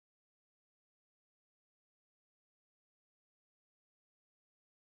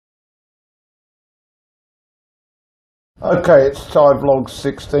Okay, it's Thai Vlog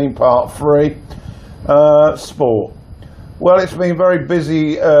 16, part 3. Sport. Well, it's been a very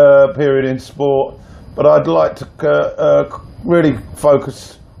busy period in sport, but I'd like to really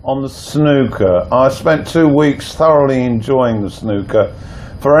focus on the snooker. I spent 2 weeks thoroughly enjoying the snooker.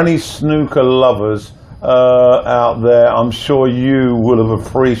 For any snooker lovers out there, I'm sure you will have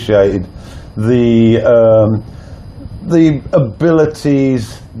appreciated the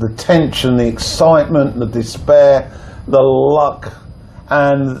abilities, the tension, the excitement, the despair, the luck,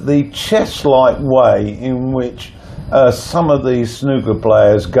 and the chess-like way in which some of these snooker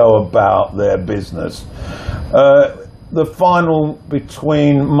players go about their business. The final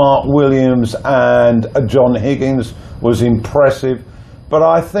between Mark Williams and John Higgins was impressive, but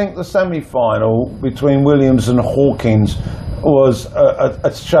I think the semi-final between Williams and Hawkins was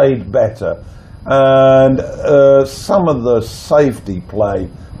a shade better. And some of the safety play,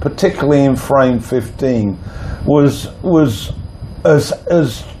 particularly in frame 15, was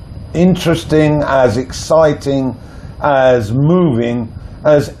as interesting, as exciting, as moving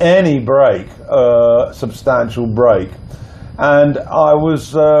as any break, substantial break. And I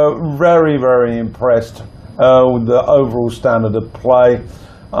was very, very impressed with the overall standard of play,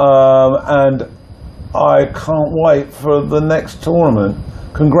 and I can't wait for the next tournament.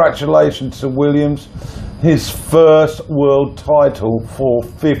 Congratulations to Williams, his first world title for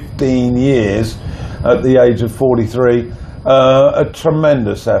 15 years at the age of 43. A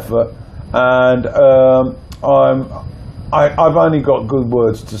tremendous effort, and I've only got good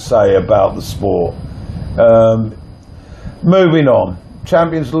words to say about the sport. Moving on,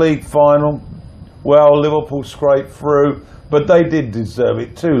 Champions League final. Well, Liverpool scraped through, but they did deserve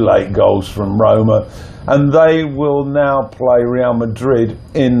it. 2 late goals from Roma, and they will now play Real Madrid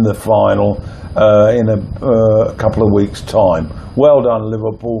in the final in a couple of weeks' time. Well done,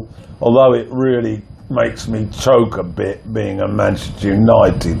 Liverpool, although it really makes me choke a bit being a Manchester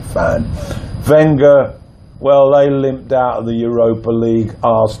United fan. Wenger, well, they limped out of the Europa League,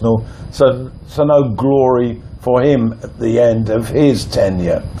 Arsenal, so no glory for him at the end of his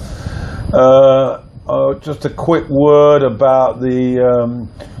tenure. Just a quick word about the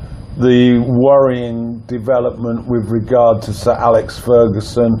worrying development with regard to Sir Alex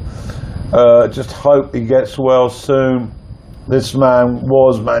Ferguson. Just hope he gets well soon. This man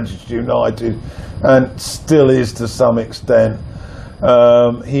was Manchester United and still is to some extent.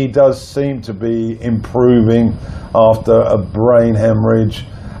 He does seem to be improving after a brain hemorrhage,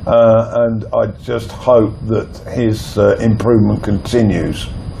 and I just hope that his improvement continues.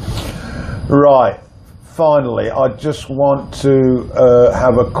 Right, finally, I just want to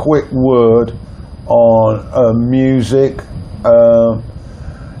have a quick word on music.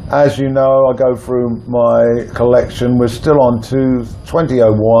 As you know, I go through my collection. We're still on to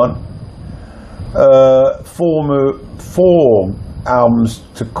 2001. Four albums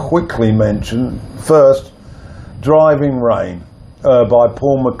to quickly mention. First, Driving Rain by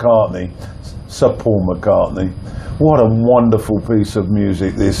Paul McCartney, Sir Paul McCartney. What a wonderful piece of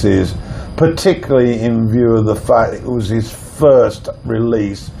music this is, particularly in view of the fact it was his first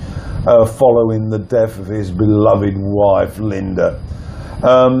release following the death of his beloved wife, Linda.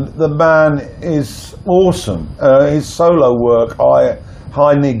 The man is awesome. His solo work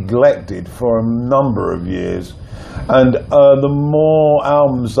I neglected for a number of years, and the more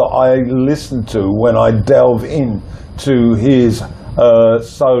albums that I listen to when I delve into his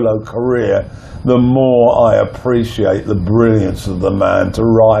solo career, the more I appreciate the brilliance of the man to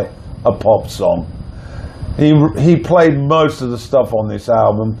write a pop song. He played most of the stuff on this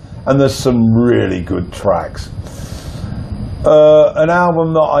album, and there's some really good tracks. An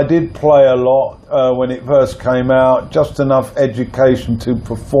album that I did play a lot when it first came out, Just Enough Education to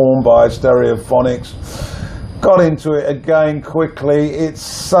Perform by Stereophonics. Got into it again quickly. It's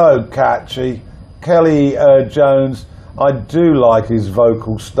so catchy. Kelly Jones, I do like his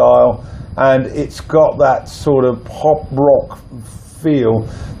vocal style, and it's got that sort of pop rock feel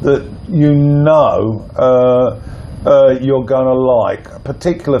that you know you're gonna like. A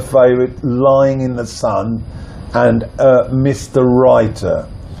particular favourite, Lying in the Sun and Mr. Writer.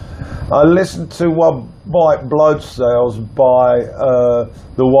 I listened to White Blood Cells by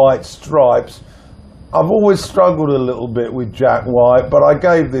the White Stripes. I've always struggled a little bit with Jack White, but I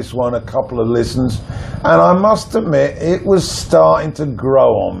gave this one a couple of listens, and I must admit it was starting to grow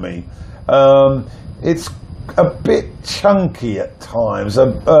on me. It's a bit chunky at times.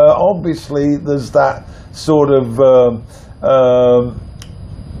 Obviously there's that sort of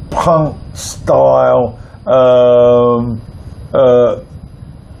punk style,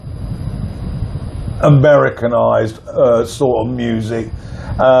 Americanized sort of music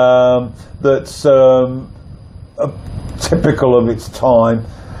that's typical of its time,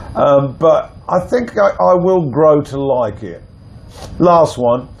 but I think I will grow to like it. Last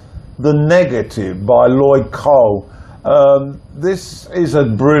one, The Negative by Lloyd Cole. This is a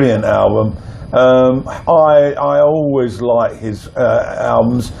brilliant album. I always like his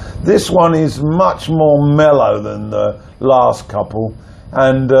albums. This one is much more mellow than the last couple,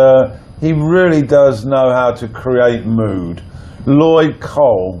 and he really does know how to create mood. Lloyd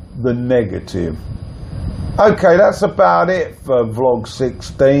Cole, The Negative. Okay, that's about it for vlog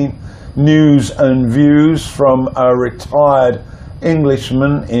 16. News and views from a retired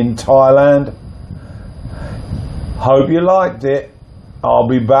Englishman in Thailand. Hope you liked it. I'll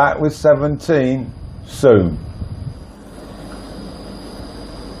be back with 17 soon.